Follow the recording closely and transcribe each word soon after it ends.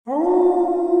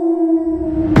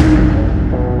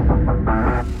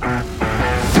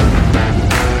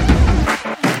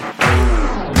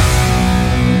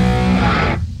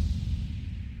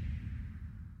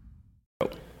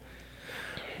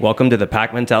Welcome to the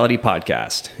Pack Mentality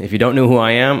Podcast. If you don't know who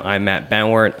I am, I'm Matt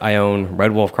Banwart. I own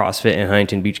Red Wolf CrossFit in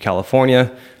Huntington Beach,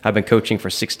 California. I've been coaching for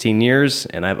 16 years,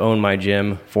 and I've owned my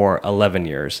gym for 11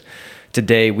 years.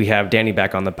 Today, we have Danny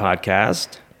back on the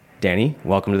podcast. Danny,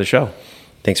 welcome to the show.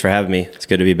 Thanks for having me. It's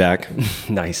good to be back.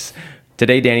 Nice.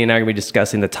 Today, Danny and I are going to be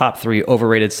discussing the top 3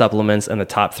 overrated supplements and the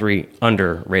top 3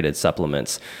 underrated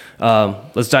supplements.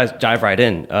 Let's dive right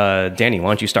in. Danny, why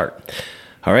don't you start?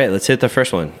 All right, let's hit the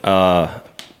first one.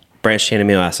 Branched chain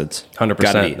amino acids.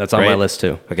 100%. That's on my list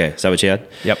too. Okay, is that what you had?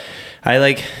 Yep. I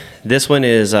like this one.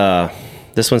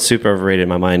 This one's super overrated in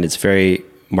my mind. It's very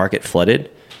market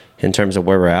flooded in terms of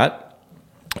where we're at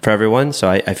for everyone. So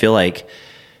I feel like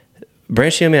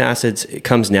branched chain amino acids, it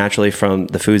comes naturally from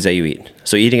the foods that you eat.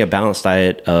 So eating a balanced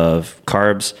diet of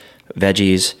carbs,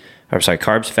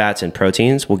 carbs, fats, and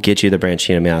proteins will get you the branched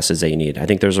chain amino acids that you need. I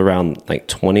think there's around like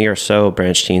 20 or so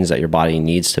branched chains that your body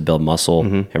needs to build muscle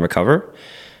and recover.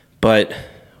 But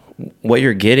what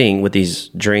you're getting with these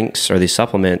drinks or these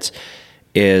supplements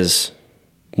is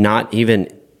you're not even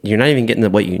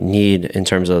getting what you need in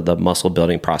terms of the muscle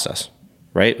building process,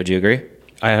 right? Would you agree?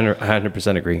 I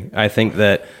 100% agree. I think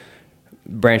that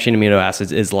branched chain amino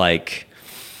acids is like,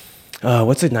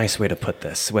 what's a nice way to put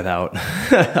this without,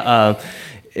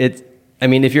 if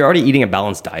you're already eating a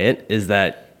balanced diet, is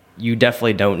that you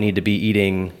definitely don't need to be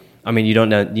eating, you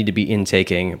don't need to be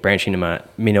intaking branched chain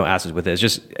amino acids with it. It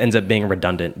just ends up being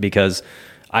redundant because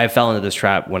I fell into this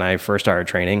trap when I first started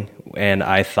training, and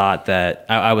I thought that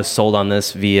I was sold on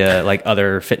this via like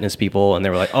other fitness people, and they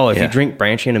were like, oh, if you drink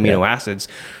branched chain amino acids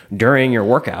during your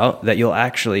workout, that you'll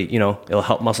actually, it'll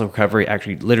help muscle recovery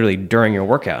actually literally during your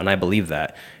workout. And I believe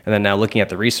that. And then now looking at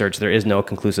the research, there is no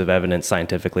conclusive evidence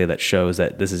scientifically that shows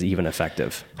that this is even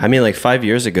effective. Like 5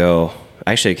 years ago,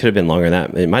 actually it could have been longer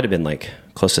than that. It might've been like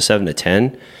close to 7 to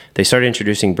 10. They started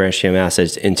introducing branched chain amino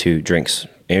acids into drinks,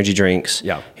 energy drinks,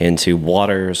 into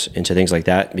waters, into things like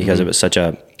that, because it was such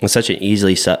an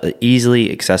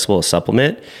easily accessible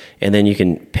supplement. And then you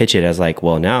can pitch it as like,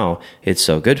 well, now it's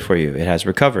so good for you. It has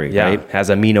recovery, right? It has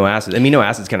amino acids. Amino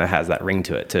acids kind of has that ring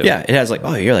to it too. Yeah, it has like,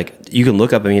 you can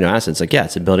look up amino acids. Like,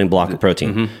 it's a building block of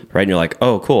protein, right? And you're like,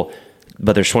 oh, cool.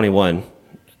 But there's 20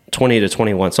 to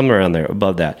 21, somewhere around there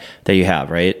above that you have,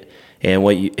 right? And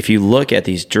if you look at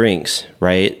these drinks,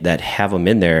 right, that have them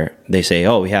in there, they say,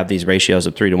 oh, we have these ratios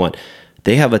of 3 to 1.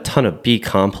 They have a ton of B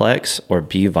complex or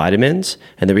B vitamins.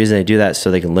 And the reason they do that is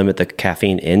so they can limit the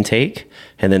caffeine intake,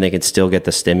 and then they can still get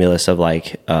the stimulus of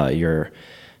like the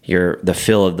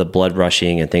feel of the blood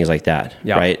rushing and things like that,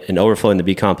 right? And overflowing the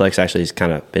B complex actually has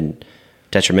kind of been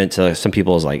detrimental to some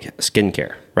people's like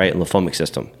skincare, right? And lymphomic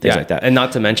system, things like that. And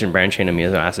not to mention branched chain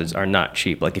amino acids are not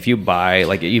cheap. Like if you buy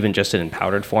like even just in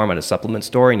powdered form at a supplement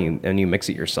store and you mix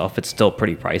it yourself, it's still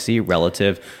pretty pricey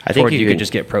relative. I think you could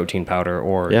just get protein powder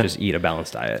or just eat a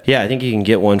balanced diet. Yeah, I think you can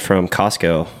get one from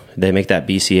Costco. They make that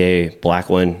BCA black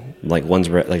one, like one's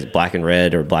like black and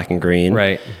red or black and green.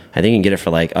 Right. I think you can get it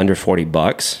for like under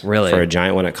 $40 really for a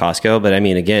giant one at Costco. But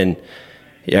again,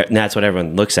 and that's what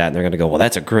everyone looks at, and they're going to go, well,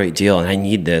 that's a great deal, and I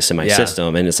need this in my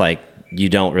system. And it's like, you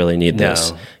don't really need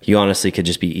this. You honestly could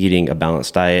just be eating a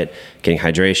balanced diet, getting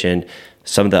hydration.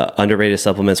 Some of the underrated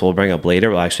supplements we'll bring up later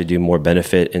will actually do more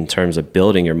benefit in terms of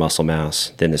building your muscle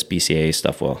mass than this BCAA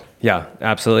stuff will. Yeah,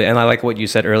 absolutely. And I like what you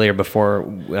said earlier before,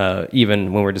 even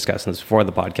when we were discussing this before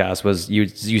the podcast, was you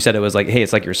said it was like, hey,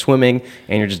 it's like you're swimming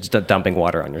and you're just dumping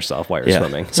water on yourself while you're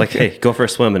swimming. It's like, hey, go for a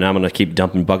swim and I'm going to keep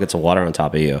dumping buckets of water on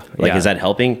top of you. Like, is that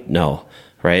helping? No.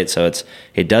 Right. So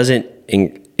it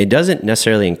doesn't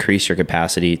necessarily increase your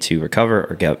capacity to recover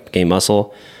or gain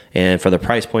muscle. And for the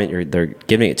price point they're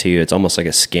giving it to you, it's almost like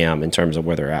a scam in terms of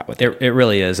where they're at with it. It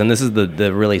really is. And this is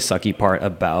the really sucky part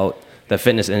about the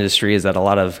fitness industry, is that a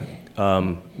lot of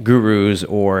gurus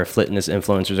or fitness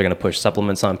influencers are going to push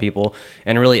supplements on people.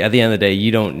 And really, at the end of the day,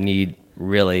 you don't need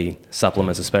really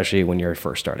supplements, especially when you're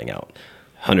first starting out.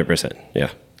 100%. Yeah.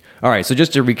 All right, so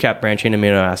just to recap branched chain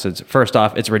amino acids, first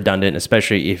off, it's redundant,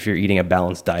 especially if you're eating a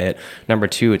balanced diet. Number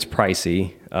 2, it's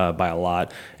pricey by a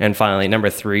lot. And finally, number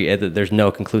 3, there's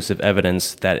no conclusive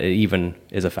evidence that it even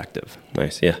is effective.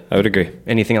 Nice, yeah, I would agree.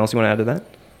 Anything else you want to add to that?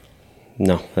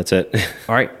 No, that's it.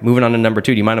 All right, moving on to number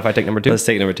 2. Do you mind if I take number 2? Let's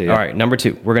take number 2, yeah. All right, number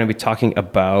 2, we're going to be talking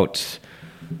about,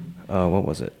 what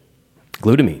was it?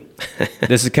 Glutamine.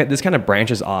 This kind of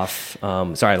branches off.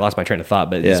 Sorry, I lost my train of thought,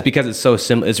 but it's because it's so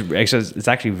similar. It's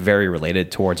actually very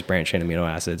related towards branched chain amino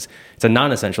acids. It's a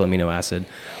non-essential amino acid,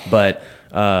 but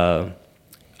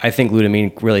I think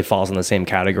glutamine really falls in the same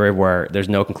category where there's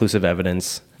no conclusive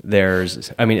evidence.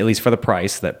 At least for the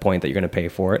price, that point that you're going to pay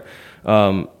for it.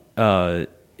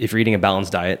 If you're eating a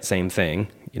balanced diet, same thing.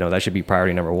 That should be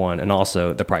priority number 1, and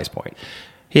also the price point.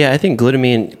 Yeah, I think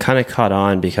glutamine kind of caught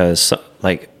on because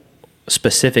like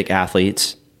specific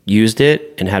athletes used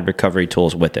it and had recovery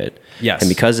tools with it. Yes. And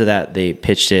because of that, they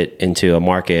pitched it into a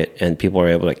market and people were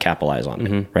able to capitalize on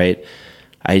it, right?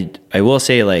 I will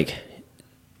say, like,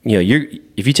 you know,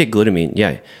 if you take glutamine,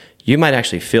 yeah, you might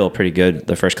actually feel pretty good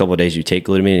the first couple of days you take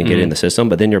glutamine and get it in the system,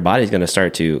 but then your body's going to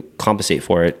start to compensate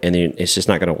for it, and then it's just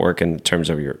not going to work in terms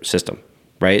of your system,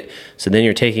 right? So then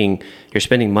you're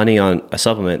spending money on a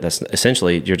supplement that's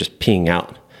essentially you're just peeing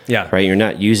out. Yeah. Right. You're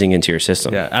not using into your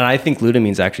system. Yeah. And I think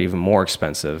glutamine's actually even more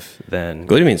expensive than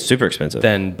Glutamine's super expensive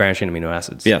than branched chain amino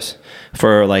acids. Yes.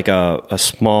 For like a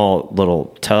small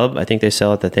little tub, I think they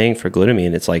sell at the thing for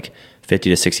glutamine. It's like $50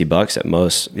 to $60 at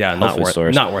most. Yeah. Health food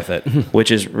stores. Not worth it. Which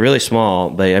is really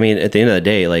small. But I mean, at the end of the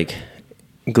day, like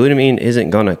glutamine isn't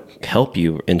going to help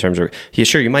you in terms of, yeah,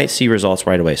 sure, you might see results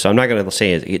right away. So I'm not going to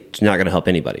say it's not going to help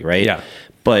anybody. Right. Yeah.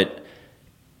 But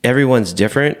everyone's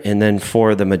different, and then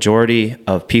for the majority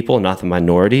of people, not the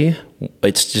minority,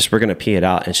 it's just we're going to pee it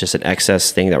out. It's just an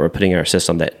excess thing that we're putting in our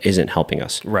system that isn't helping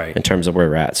us right in terms of where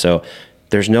we're at. So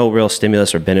there's no real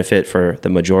stimulus or benefit for the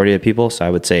majority of people. So I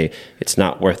would say it's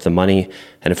not worth the money,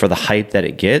 and for the hype that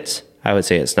it gets, I would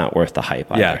say it's not worth the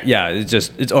hype either. Yeah,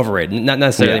 it's overrated. Not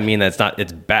necessarily mean that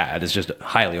it's bad. It's just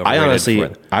highly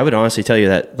overrated. I would honestly tell you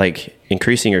that like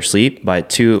increasing your sleep by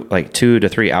 2 to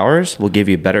 3 hours will give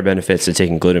you better benefits than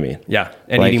taking glutamine. Yeah,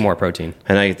 and eating more protein.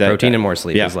 And protein and more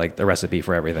sleep is like the recipe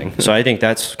for everything. So I think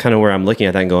that's kind of where I'm looking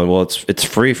at that and going, well, it's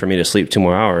free for me to sleep 2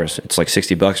 more hours. It's like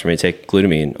 $60 for me to take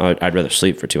glutamine. I'd rather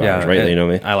sleep for 2 hours, right? You know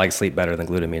what I mean? I like sleep better than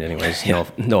glutamine anyways.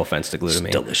 No offense to glutamine.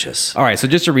 It's delicious. All right, so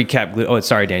just to recap,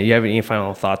 sorry, Dan, you have any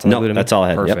final thoughts on glutamine? That's all I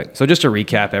had. Perfect. Yep. So just to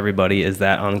recap, everybody, is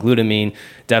that on glutamine,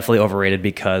 definitely overrated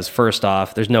because first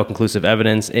off, there's no conclusive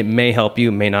evidence. It may help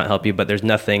you, may not help you, but there's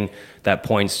nothing that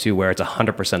points to where it's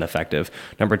 100% effective.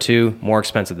 Number 2, more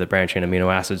expensive than branched chain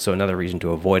amino acids, so another reason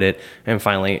to avoid it. And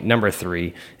finally, number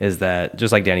 3 is that,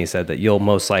 just like Danny said, that you'll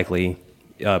most likely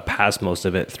pass most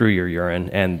of it through your urine,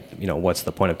 and what's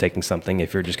the point of taking something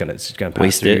if you're just gonna pass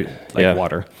waste through it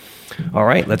water? All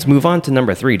right, let's move on to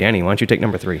number 3. Danny, why don't you take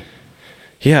number 3?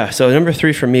 Yeah, so number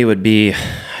 3 for me would be,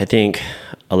 I think,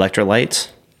 electrolytes,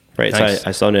 right? Nice. So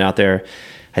I thrown it out there.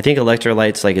 I think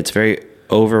electrolytes, like, it's very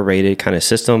overrated kind of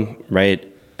system, right?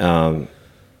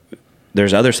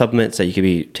 There's other supplements that you could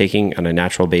be taking on a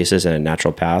natural basis and a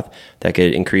natural path that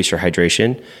could increase your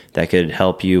hydration, that could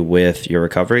help you with your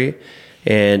recovery.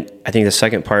 And I think the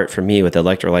second part for me with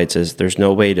electrolytes is there's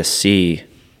no way to see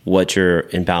what your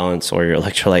imbalance or your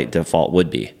electrolyte default would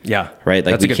be. Yeah, right.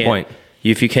 Like that's a good point.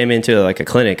 If you came into like a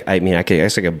clinic, I mean, I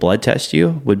guess like a blood test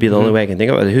you would be the only way I can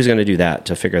think of it. Who's going to do that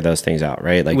to figure those things out,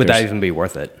 right? Like, would that even be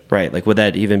worth it? Right. Like, would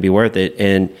that even be worth it?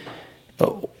 And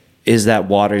is that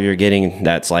water you're getting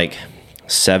that's like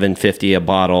 $7.50 a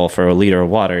bottle for a liter of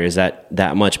water? Is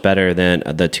that much better than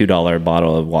the $2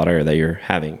 bottle of water that you're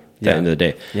having at the end of the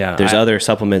day? Yeah. There's other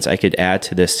supplements I could add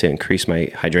to this to increase my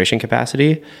hydration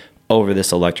capacity over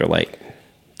this electrolyte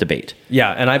debate.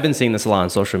 Yeah, and I've been seeing this a lot on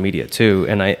social media too.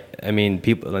 And I mean,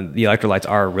 people, the electrolytes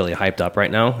are really hyped up right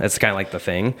now. It's kind of like the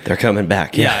thing. They're coming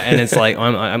back. Yeah, and it's like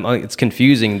it's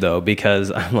confusing though,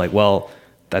 because I'm like, well,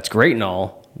 that's great and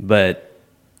all, but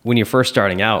when you're first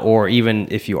starting out, or even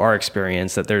if you are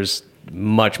experienced, that there's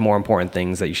much more important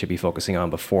things that you should be focusing on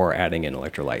before adding in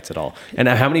electrolytes at all. And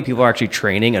how many people are actually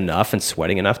training enough and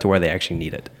sweating enough to where they actually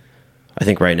need it? I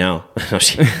think right now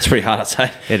it's pretty hot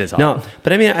outside. It is hot. No,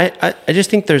 but I mean, I just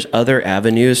think there's other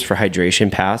avenues for hydration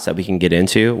paths that we can get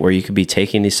into where you could be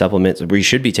taking these supplements, where you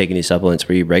should be taking these supplements,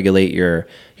 where you regulate your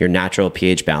natural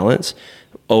pH balance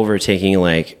over taking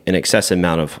like an excessive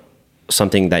amount of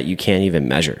something that you can't even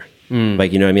measure.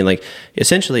 Like, you know what I mean? Like,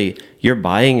 essentially you're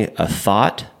buying a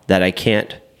thought that I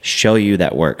can't show you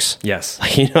that works. Yes.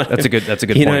 Like, you know, that's a good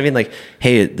point. You know what I mean? Like,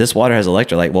 hey, this water has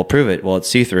electrolyte. Well, prove it. Well, it's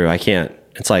see-through. I can't.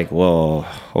 It's like, well,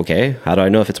 okay. How do I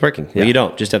know if it's working? Well, you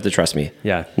don't. Just have to trust me.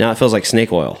 Yeah. Now it feels like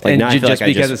snake oil. Like, and now I feel just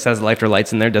like because it says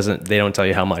electrolytes in there they don't tell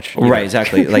you how much. Right.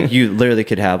 Exactly. Like, you literally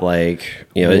could have like,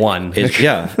 one. Is it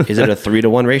a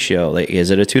 3-to-1 ratio? Like,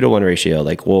 is it a 2-to-1 ratio?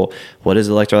 Like, well, what does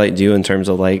electrolyte do in terms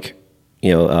of like,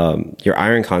 your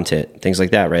iron content, things like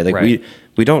that, right? Like,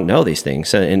 we don't know these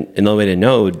things. And the way to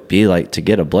know would be like to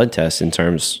get a blood test in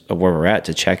terms of where we're at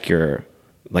to check your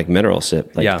like mineral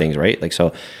sip, like things, right? Like,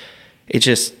 so it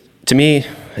just, to me,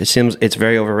 it seems it's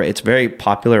very overrated. It's very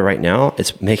popular right now.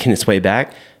 It's making its way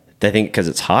back, I think, because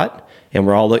it's hot. and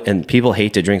and people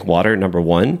hate to drink water, number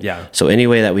one. Yeah. So any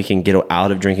way that we can get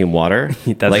out of drinking water,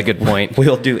 that's a good point.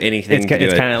 We'll do anything.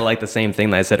 It's kind of like the same thing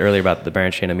that I said earlier about the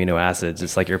branched chain amino acids.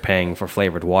 It's like you're paying for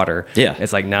flavored water. Yeah.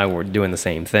 It's like now we're doing the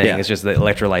same thing. Yeah. It's just the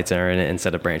electrolytes are in it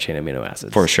instead of branched chain amino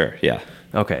acids. For sure. Yeah.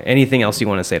 Okay. Anything else you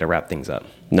want to say to wrap things up?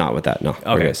 Not with that. No.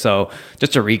 Okay. So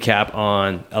just to recap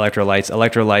on electrolytes,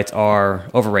 electrolytes are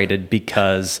overrated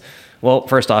because, well,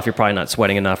 first off, you're probably not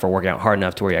sweating enough or working out hard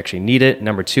enough to where you actually need it.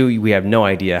 Number two, we have no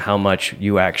idea how much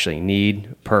you actually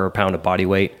need per pound of body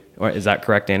weight. Or is that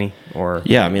correct, Danny? Or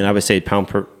yeah, I mean, I would say pound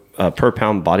per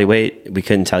pound body weight, we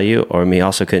couldn't tell you, or we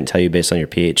also couldn't tell you based on your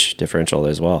pH differential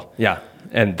as well. Yeah.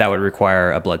 And that would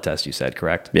require a blood test, you said,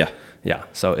 correct? Yeah. Yeah.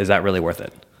 So is that really worth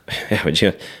it? Yeah, would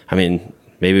you? I mean,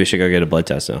 maybe we should go get a blood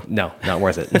test now. No, not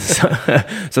worth it.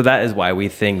 So that is why we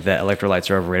think that electrolytes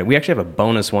are overrated. We actually have a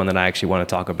bonus one that I actually want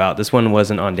to talk about. This one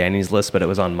wasn't on Danny's list, but it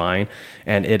was on mine,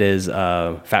 and it is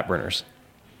fat burners.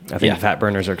 I think fat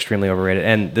burners are extremely overrated,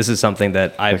 and this is something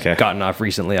that I've gotten off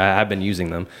recently. I have been using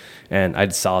them, and I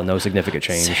saw no significant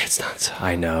change. It's not so.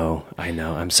 I know.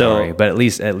 I'm sorry, but at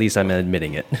least I'm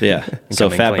admitting it. Yeah. So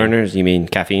fat burners, you mean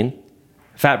caffeine?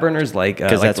 Fat burners,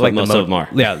 because that's what most of them are.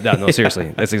 Yeah, no,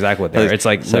 seriously, that's exactly what they are. It's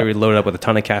like literally loaded up with a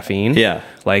ton of caffeine. Yeah,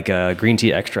 like green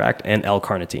tea extract and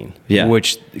L-carnitine. Yeah,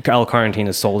 which L-carnitine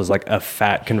is sold as like a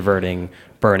fat converting,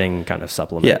 burning kind of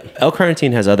supplement. Yeah,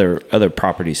 L-carnitine has other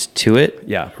properties to it.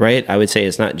 Yeah, right. I would say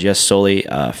it's not just solely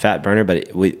fat burner,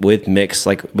 but with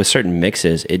certain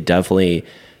mixes, it definitely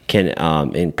can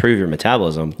improve your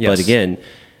metabolism. Yes. But again,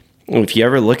 if you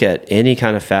ever look at any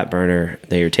kind of fat burner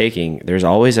that you're taking, there's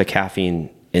always a caffeine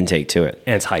intake to it.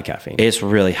 And it's high caffeine. It's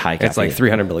really high caffeine. It's like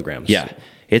 300 milligrams. Yeah.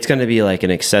 It's going to be like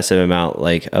an excessive amount,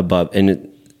 like above. And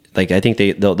like, I think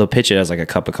they'll pitch it as like a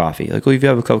cup of coffee. Like, well, if you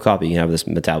have a cup of coffee, you can have this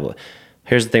metabolism.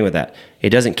 Here's the thing with that.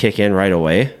 It doesn't kick in right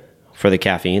away for the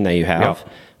caffeine that you have,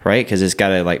 right? Because it's got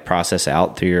to like process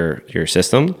out through your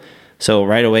system. So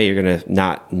right away, you're going to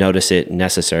not notice it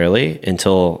necessarily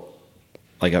until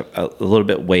like a little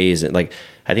bit weighs it. Like,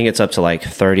 I think it's up to like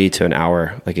 30 to an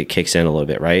hour, like it kicks in a little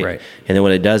bit, right? Right. And then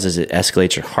what it does is it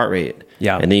escalates your heart rate.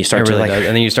 Yeah. And then you start and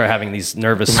then you start having these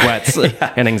nervous sweats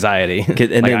and anxiety. And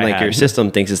then your system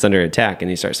thinks it's under attack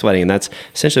and you start sweating. And that's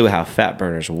essentially how fat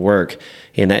burners work.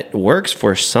 And that works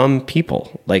for some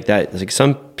people like that. Like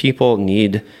some people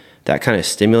need that kind of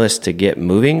stimulus to get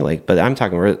moving. Like, but I'm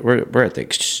talking, we're at the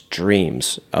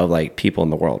extremes of like people in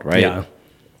the world, right? Yeah.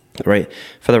 Right.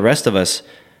 For the rest of us,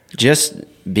 just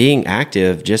being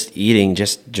active, just eating,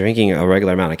 just drinking a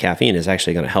regular amount of caffeine is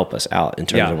actually going to help us out in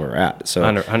terms of where we're at. So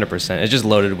 100%. It's just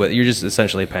loaded with, you're just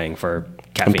essentially paying for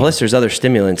caffeine. And plus there's other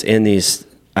stimulants in these.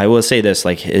 I will say this,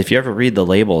 like if you ever read the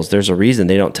labels, there's a reason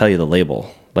they don't tell you the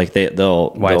label. Like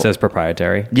they'll it says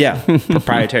proprietary. Yeah.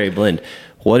 Proprietary blend.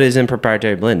 What is in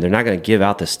proprietary blend? They're not going to give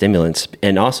out the stimulants.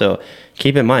 And also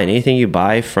keep in mind, anything you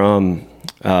buy from,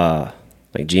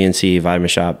 like GNC, Vitamin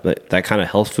Shop, that kind of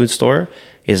health food store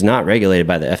is not regulated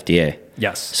by the FDA.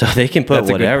 Yes. So they can put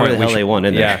whatever the hell they want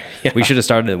in there. Yeah. We should have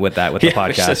started with that with the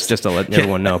podcast just to let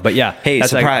everyone know. But yeah, hey,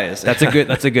 surprise. That's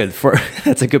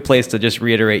a good place to just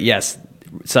reiterate. Yes,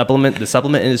 the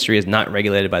supplement industry is not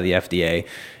regulated by the FDA.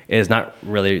 It is not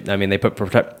really. I mean, they put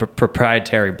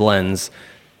proprietary blends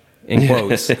in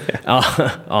quotes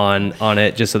on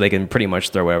it just so they can pretty much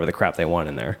throw whatever the crap they want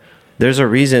in there. There's a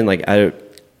reason. Like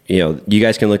you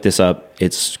guys can look this up.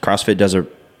 It's CrossFit does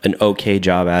an okay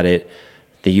job at it.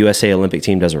 The USA Olympic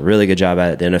team does a really good job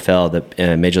at it. The NFL,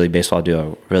 the Major League Baseball do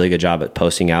a really good job at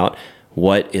posting out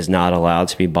what is not allowed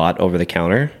to be bought over the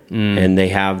counter. And they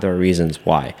have their reasons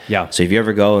why. Yeah. So if you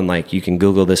ever go and like, you can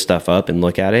Google this stuff up and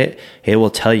look at it, it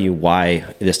will tell you why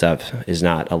this stuff is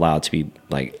not allowed to be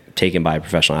like taken by a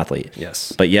professional athlete.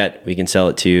 Yes. But yet we can sell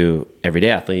it to everyday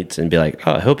athletes and be like,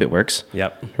 oh, I hope it works.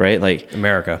 Yep. Right? Like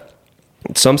America.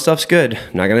 Some stuff's good.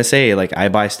 I'm not going to say like I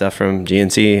buy stuff from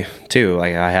GNC too.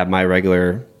 Like I have my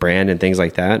regular brand and things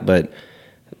like that, but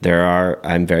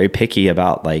I'm very picky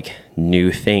about like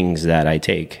new things that I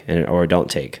take or don't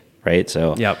take. Right.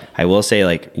 So I will say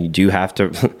like you do have to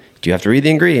read the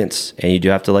ingredients and you do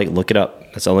have to like look it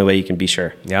up. That's the only way you can be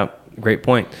sure. Yep. Great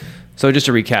point. So just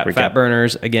to recap, fat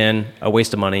burners, again, a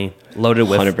waste of money, loaded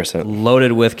with 100%.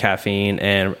 Loaded with caffeine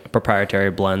and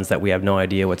proprietary blends that we have no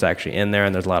idea what's actually in there.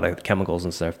 And there's a lot of chemicals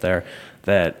and stuff there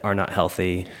that are not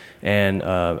healthy. And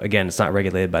again, it's not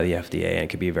regulated by the FDA and it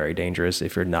could be very dangerous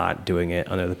if you're not doing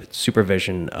it under the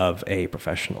supervision of a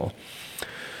professional.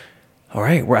 All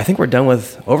right. I think we're done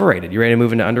with overrated. You ready to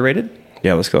move into underrated?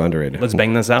 Yeah, let's go underrated. Let's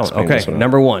bang this out. Okay.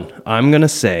 Number one, I'm going to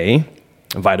say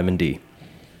vitamin D.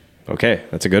 Okay,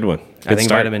 that's a good one. I think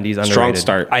vitamin D is underrated. Strong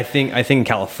start. I think in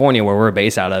California, where we're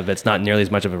based out of, it's not nearly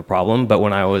as much of a problem. But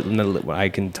I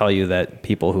can tell you that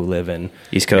people who live in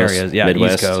East Coast, areas,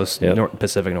 Midwest, East Coast,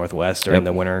 Pacific Northwest during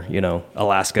the winter,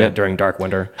 Alaska during dark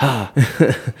winter.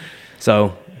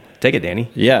 So take it, Danny.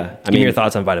 Yeah, Give me your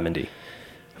thoughts on vitamin D.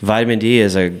 Vitamin D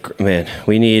is man.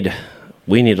 We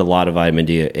need a lot of vitamin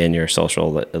D in your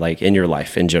social, like in your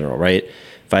life in general, right?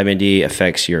 Vitamin D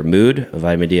affects your mood.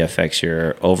 Vitamin D affects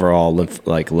your overall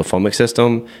lymphomic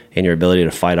system and your ability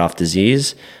to fight off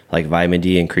disease. Like vitamin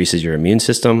D increases your immune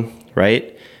system,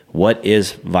 right? What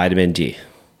is vitamin D?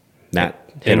 Matt,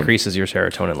 it increases your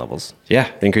serotonin levels.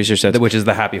 Yeah, increases your serotonin, which is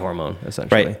the happy hormone,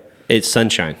 essentially. Right. It's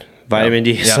sunshine. Vitamin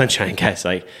D is sunshine, guys.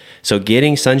 So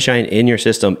getting sunshine in your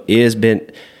system is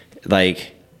been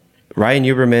Ryan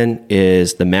Huberman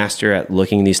is the master at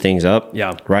looking these things up.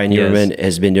 Yeah, Ryan Huberman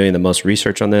has been doing the most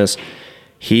research on this.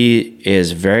 He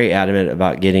is very adamant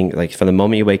about getting, from the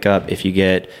moment you wake up, if you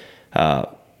get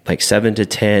 7 to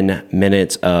 10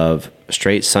 minutes of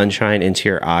straight sunshine into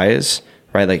your eyes,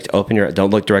 right? Don't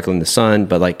look directly in the sun,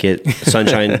 but get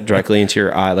sunshine directly into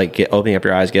your eye, opening up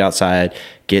your eyes, get outside,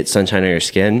 get sunshine on your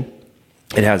skin.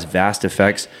 It has vast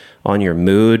effects on your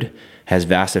mood, has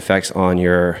vast effects on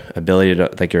your ability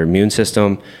to, your immune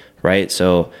system, right?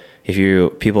 So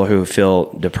if people who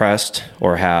feel depressed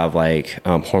or have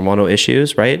hormonal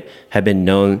issues, right, have been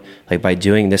known, by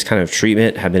doing this kind of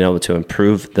treatment, have been able to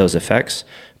improve those effects.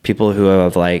 People who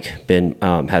have been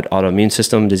had autoimmune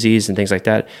system disease and things like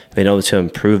that have been able to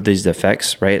improve these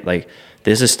effects, right?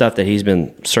 This is stuff that he's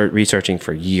been researching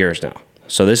for years now.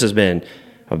 So this has been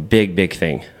a big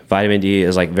thing. Vitamin D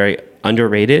is very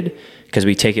underrated because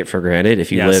we take it for granted.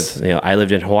 If you live, I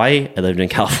lived in Hawaii, I lived in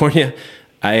California.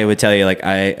 I would tell you,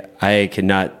 I could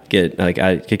not get,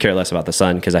 I could care less about the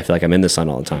sun because I feel like I'm in the sun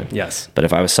all the time. Yes. But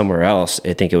if I was somewhere else,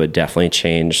 I think it would definitely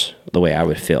change the way I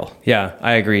would feel. Yeah,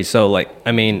 I agree. So,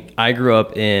 I grew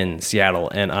up in Seattle,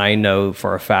 and I know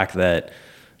for a fact that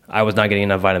I was not getting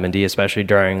enough vitamin D, especially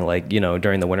during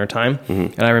during the winter time.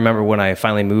 Mm-hmm. And I remember when I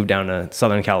finally moved down to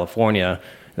Southern California,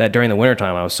 that during the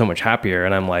wintertime I was so much happier,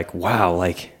 and I'm like, wow,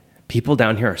 people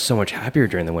down here are so much happier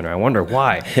during the winter. I wonder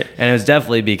why. And it was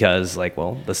definitely because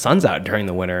the sun's out during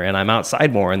the winter and I'm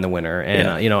outside more in the winter, and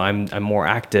I'm more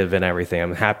active and everything.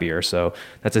 I'm happier. So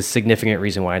that's a significant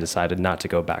reason why I decided not to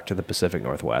go back to the Pacific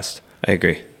Northwest. I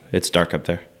agree. It's dark up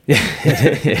there.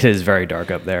 It is very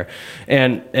dark up there.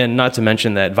 And not to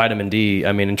mention that vitamin D,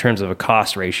 in terms of a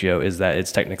cost ratio, is that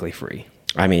it's technically free.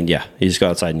 You just go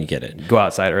outside and you get it. Go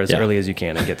outside or as early as you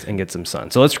can and get some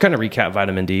sun. So let's kind of recap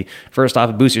vitamin D. First off,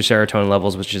 it boosts your serotonin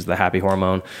levels, which is the happy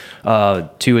hormone.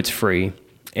 2, it's free.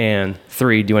 And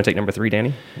 3, do you want to take number 3,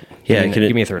 Danny? Yeah,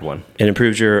 give me a third one. It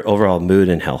improves your overall mood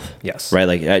and health. Yes. Right?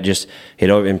 It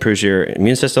improves your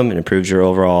immune system, it improves your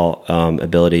overall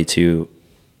ability to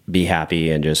be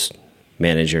happy and just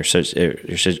manage your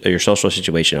social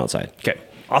situation outside. Okay,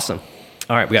 awesome.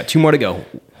 All right, we got 2 more to go.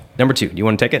 Number 2, do you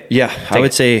want to take it? Yeah, I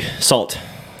would say salt.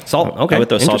 Salt, okay. I would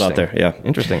throw salt out there, yeah.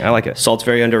 Interesting, I like it. Salt's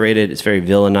very underrated. It's very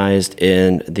villainized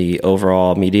in the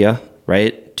overall media,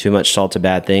 right? Too much salt's a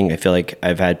bad thing. I feel like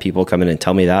I've had people come in and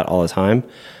tell me that all the time.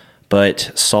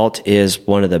 But salt is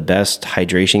one of the best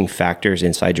hydration factors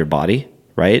inside your body,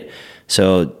 right?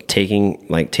 So taking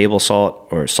table salt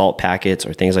or salt packets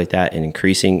or things like that and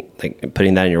increasing,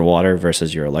 putting that in your water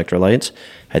versus your electrolytes,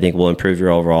 I think will improve your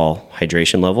overall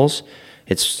hydration levels.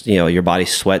 It's, your body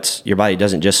sweats. Your body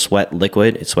doesn't just sweat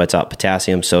liquid. It sweats out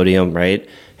potassium, sodium, right?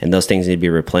 And those things need to be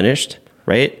replenished,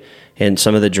 right? And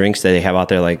some of the drinks that they have out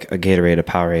there, like a Gatorade, a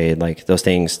Powerade, those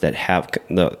things that have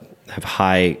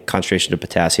high concentration of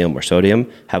potassium or sodium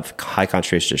have high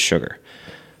concentration of sugar.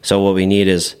 So what we need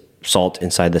is salt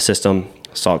inside the system.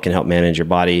 Salt can help manage your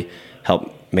body,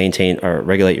 help maintain or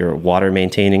regulate your water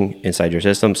maintaining inside your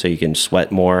system so you can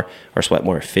sweat more or sweat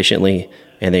more efficiently,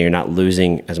 and then you're not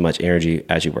losing as much energy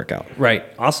as you work out. Right.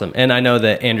 Awesome. And I know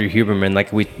that Andrew Huberman,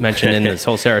 like we mentioned in this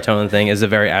whole serotonin thing, is a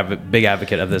very big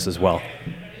advocate of this as well.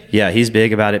 Yeah, he's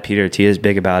big about it. Peter Attia is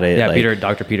big about it. Yeah,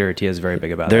 Dr. Peter Attia is very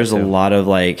big about it. There's a lot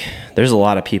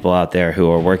of people out there who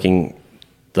are working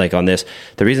on this.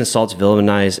 The reason salt's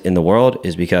villainized in the world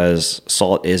is because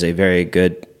salt is a very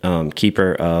good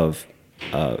keeper of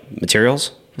materials.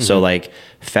 Mm-hmm. So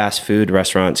fast food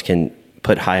restaurants can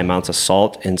put high amounts of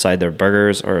salt inside their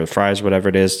burgers or fries, whatever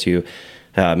it is, to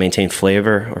maintain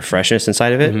flavor or freshness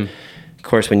inside of it. Mm-hmm. Of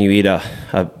course, when you eat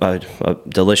a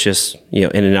delicious,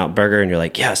 In-N-Out burger and you're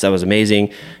like, yes, that was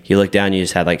amazing. You look down, you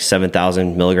just had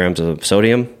 7,000 milligrams of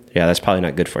sodium. Yeah, that's probably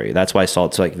not good for you. That's why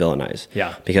salt's villainized.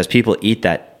 Yeah. Because people eat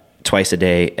that twice a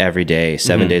day, every day,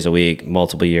 7 days a week,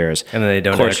 multiple years. And then they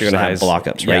don't exercise. Of course, you're going to have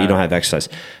block-ups, right? Yeah. You don't have exercise.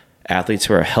 athletes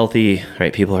who are healthy,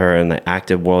 right? People who are in the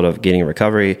active world of getting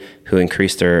recovery, who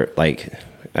increase their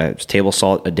table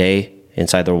salt a day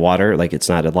inside their water. Like it's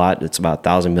not a lot. It's about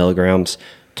 1,000 milligrams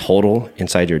total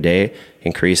inside your day.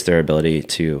 Increase their ability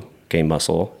to gain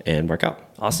muscle and work out.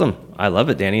 Awesome. I love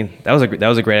it, Danny. That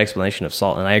was a great explanation of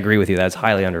salt, and I agree with you. That's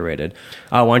highly underrated.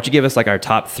 Why don't you give us like our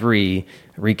top 3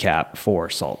 recap for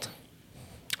salt?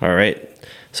 All right.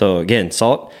 So again,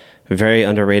 salt, very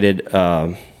underrated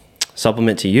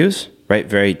supplement to use, right?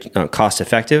 Very cost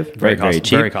effective, very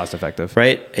cheap. Very cost effective.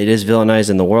 Right? It is villainized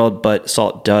in the world, but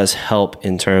salt does help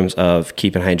in terms of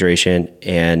keeping hydration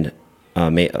and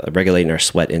regulating our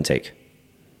sweat intake.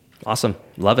 Awesome.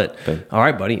 Love it. Okay. All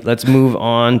right, buddy. Let's move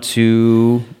on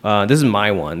to this is my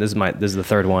one. This is the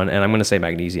third one, and I'm going to say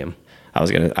magnesium.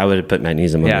 I would have put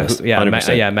magnesium on the list.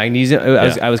 100%. Magnesium.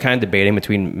 I was kind of debating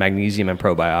between magnesium and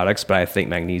probiotics, but I think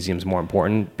magnesium is more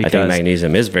important because I think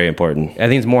magnesium is very important. I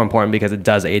think it's more important because it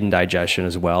does aid in digestion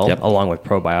as well, along with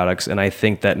probiotics. And I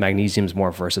think that magnesium is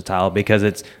more versatile because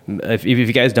if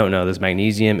you guys don't know this,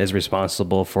 magnesium is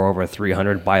responsible for over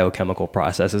 300 biochemical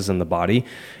processes in the body,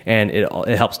 and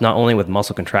it helps not only with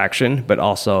muscle contraction but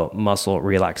also muscle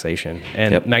relaxation.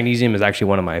 And magnesium is actually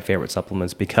one of my favorite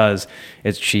supplements because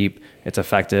it's cheap. It's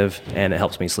effective, and it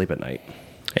helps me sleep at night.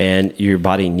 And your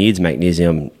body needs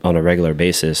magnesium on a regular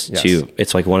basis too.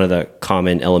 It's like one of the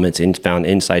common elements found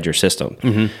inside your system.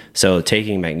 Mm-hmm. So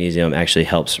taking magnesium actually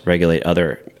helps regulate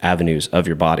other avenues of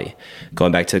your body.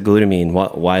 Going back to glutamine,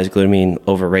 why is glutamine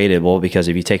overrated? Well, because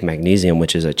if you take magnesium,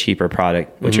 which is a cheaper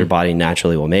product, which your body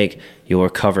naturally will make, you'll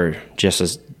recover just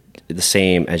as the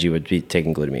same as you would be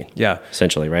taking glutamine. Yeah.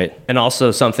 Essentially, right? And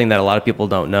also something that a lot of people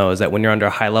don't know is that when you're under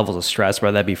high levels of stress,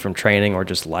 whether that be from training or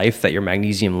just life, that your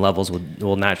magnesium levels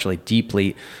will naturally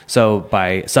deplete. So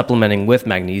by supplementing with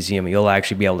magnesium, you'll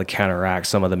actually be able to counteract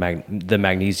some of the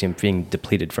magnesium being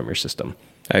depleted from your system.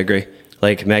 I agree.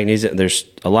 Like magnesium, there's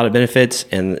a lot of benefits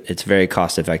and it's very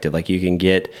cost effective. Like you can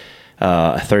get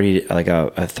a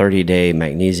 30-day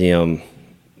magnesium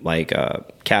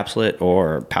capsule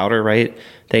or powder, right?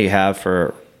 That you have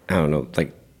for, I don't know,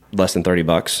 like less than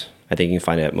 $30. I think you can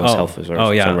find it at most health food stores.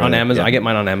 Oh yeah, on Amazon. Yeah. I get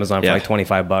mine on Amazon for like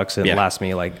 $25, and it lasts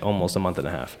me like almost a month and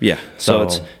a half. Yeah, so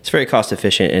it's very cost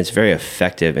efficient and it's very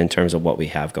effective in terms of what we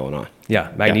have going on.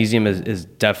 Yeah, magnesium is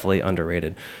definitely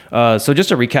underrated. So just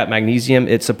to recap, magnesium,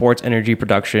 it supports energy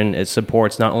production. It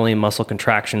supports not only muscle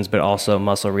contractions, but also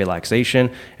muscle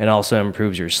relaxation, and also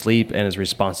improves your sleep and is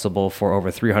responsible for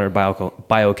over 300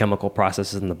 biochemical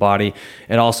processes in the body.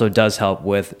 It also does help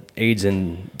with aids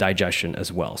in digestion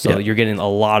as well. So you're getting a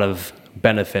lot of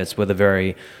benefits with a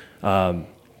very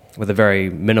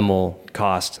minimal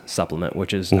cost supplement,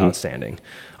 which is outstanding.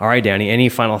 All right, Danny, any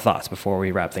final thoughts before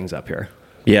we wrap things up here?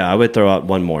 Yeah, I would throw out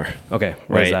one more. Okay,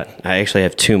 what is that? I actually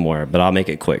have 2 more, but I'll make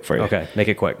it quick for you. Okay, make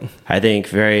it quick. I think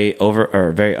very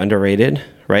underrated,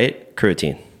 right?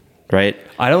 Creatine, right?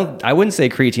 I wouldn't say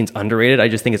creatine's underrated. I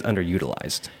just think it's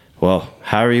underutilized. Well,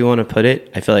 however you want to put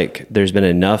it, I feel like there's been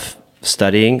enough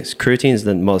studying. Creatine is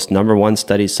the most number 1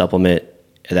 studied supplement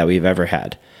that we've ever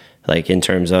had, like in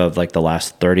terms of like the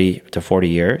last 30 to 40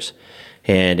 years,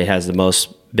 and it has the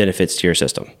most benefits to your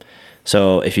system.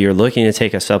 So if you're looking to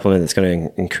take a supplement that's going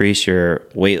to increase your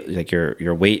weight, like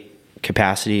your weight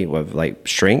capacity of like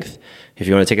strength, if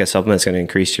you want to take a supplement that's going to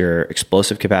increase your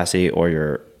explosive capacity or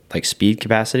your like speed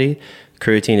capacity,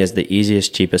 creatine is the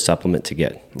easiest, cheapest supplement to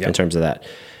get in terms of that.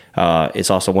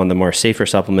 It's also one of the more safer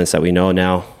supplements that we know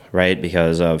now, right?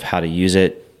 Because of how to use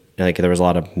it. Like there was a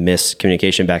lot of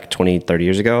miscommunication back 20, 30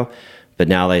 years ago. But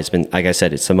now it's been, like I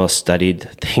said, it's the most studied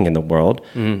thing in the world.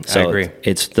 So I agree.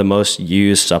 It's the most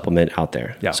used supplement out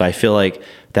there. Yeah. So I feel like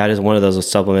that is one of those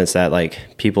supplements that like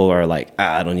people are like,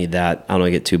 I don't need that. I don't want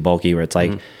to get too bulky, where it's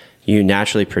like you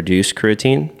naturally produce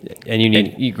creatine. And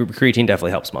creatine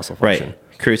definitely helps muscle function.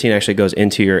 Right. Creatine actually goes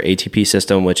into your ATP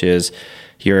system, which is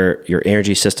your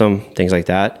energy system, things like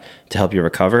that, to help you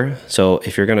recover. So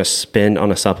if you're going to spend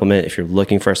on a supplement, if you're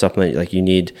looking for a supplement, like you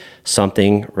need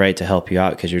something, right, to help you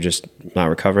out because you're just not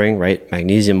recovering, right?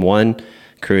 Magnesium 1,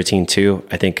 creatine 2,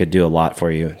 I think could do a lot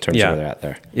for you in terms of where they're at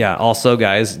there. Yeah. Also,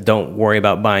 guys, don't worry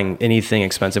about buying anything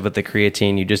expensive with the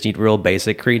creatine. You just need real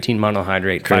basic creatine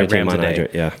monohydrate, 5 grams a day.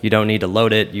 Yeah. You don't need to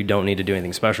load it. You don't need to do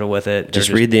anything special with it. Just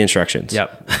read the instructions.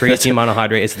 Yep. Creatine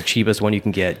monohydrate is the cheapest one you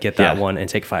can get. Get that one and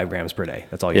take 5 grams per day.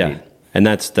 That's all you need. And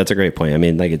that's a great point. I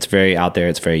mean, like it's very out there.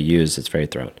 It's very used. It's very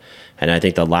thrown. And I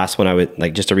think the last one I would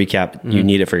like, just to recap, you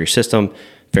need it for your system.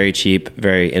 Very cheap,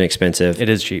 very inexpensive. It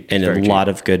is cheap. And a lot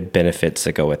of good benefits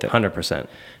that go with it. 100%.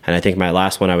 And I think my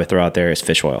last one I would throw out there is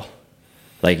fish oil.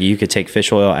 Like you could take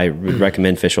fish oil. I would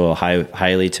recommend fish oil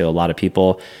highly to a lot of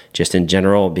people just in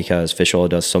general, because fish oil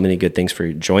does so many good things for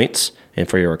your joints and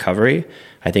for your recovery.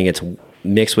 I think it's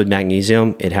mixed with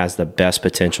magnesium. It has the best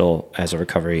potential as a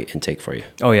recovery intake for you.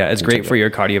 Oh yeah. It's great for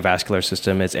your cardiovascular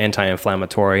system. It's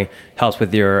anti-inflammatory, helps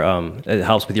with your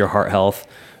heart health.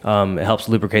 It helps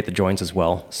lubricate the joints as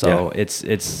well. So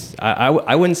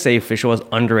I wouldn't say fish oil is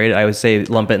underrated. I would say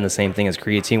lump it in the same thing as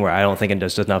creatine, where I don't think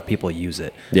just enough people use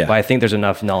it. Yeah. But I think there's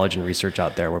enough knowledge and research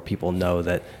out there where people know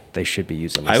that they should be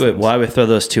using these things. I would throw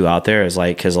those two out there is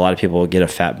like, because a lot of people will get a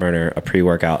fat burner, a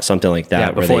pre-workout, something like that.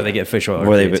 Yeah, before they get fish oil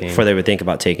before they would think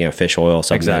about taking a fish oil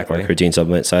supplement or a creatine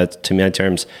supplement. So to me, in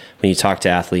terms, when you talk to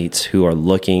athletes who are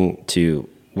looking to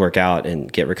work out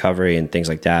and get recovery and things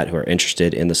like that, who are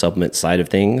interested in the supplement side of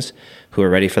things, who are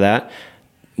ready for that,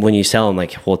 when you tell them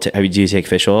like, well, do you take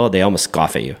fish oil? They almost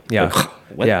scoff at you. Yeah. Like,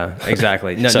 what? Yeah,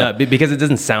 exactly. No, because it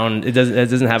doesn't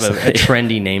have a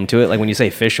trendy name to it. Like when you say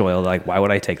fish oil, like why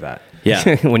would I take that?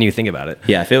 Yeah. When you think about it.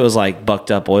 Yeah. If it was like bucked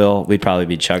up oil, we'd probably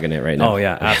be chugging it right now. Oh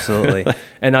yeah, absolutely.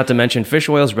 And not to mention fish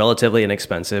oil is relatively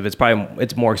inexpensive.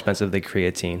 It's more expensive than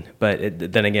creatine, but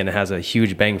then again, it has a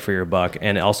huge bang for your buck,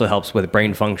 and it also helps with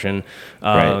brain function.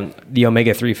 The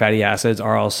omega-3 fatty acids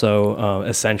are also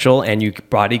essential, and your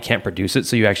body can't produce it.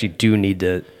 So you actually do need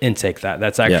to intake that.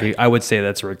 That's actually, I would say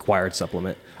that's a required supplement.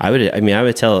 I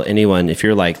would tell anyone, if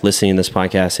you're like listening to this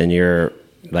podcast and you're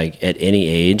like at any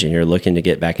age and you're looking to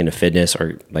get back into fitness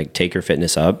or like take your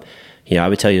fitness up, I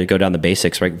would tell you to go down the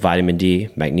basics, right? Vitamin D,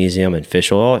 magnesium, and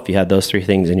fish oil. If you had those three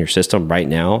things in your system right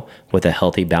now with a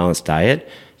healthy, balanced diet,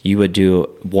 you would do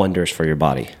wonders for your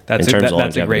body. That's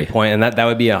a great point. And that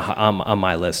would be on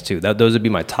my list too. Those would be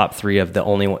my top three of the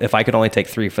only one. If I could only take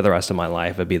three for the rest of my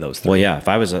life, it'd be those three. Well, yeah. If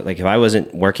I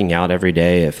wasn't working out every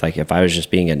day, if I was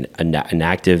just being an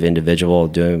active individual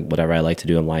doing whatever I like to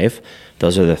do in life,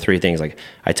 those are the three things. Like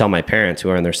I tell my parents who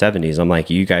are in their 70s, I'm like,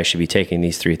 you guys should be taking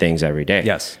these three things every day.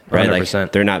 Yes. 100%. Right.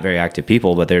 Like they're not very active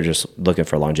people, but they're just looking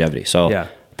for longevity. So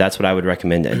that's what I would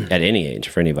recommend at any age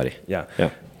for anybody. Yeah.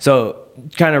 So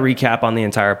kind of recap on the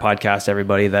entire podcast,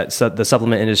 everybody, that the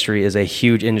supplement industry is a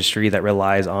huge industry that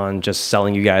relies on just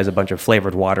selling you guys a bunch of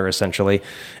flavored water, essentially.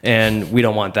 And we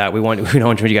don't want that. We don't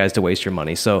want you guys to waste your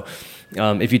money. So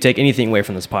if you take anything away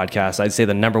from this podcast, I'd say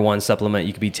the number one supplement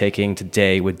you could be taking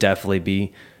today would definitely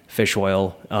be fish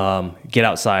oil. Get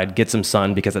outside, get some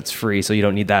sun, because it's free, so you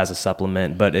don't need that as a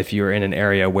supplement. But if you're in an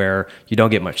area where you don't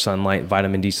get much sunlight,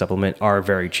 vitamin D supplement are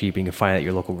very cheap. You can find it at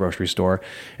your local grocery store.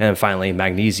 And then finally,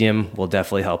 magnesium will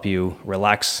definitely help you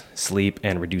relax, sleep,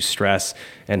 and reduce stress,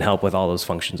 and help with all those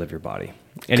functions of your body.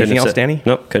 Anything else, Danny?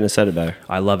 Nope, couldn't have said it better.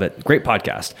 I love it. Great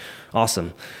podcast.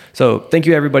 Awesome. So thank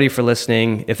you everybody for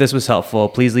listening. If this was helpful,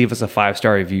 please leave us a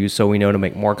 5-star review so we know to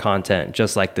make more content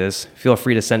just like this. Feel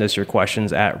free to send us your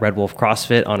questions at Red Wolf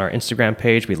CrossFit on our Instagram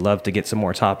page. We'd love to get some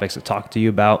more topics to talk to you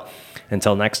about.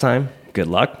 Until next time, good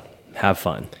luck. Have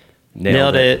fun.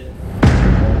 Nailed it.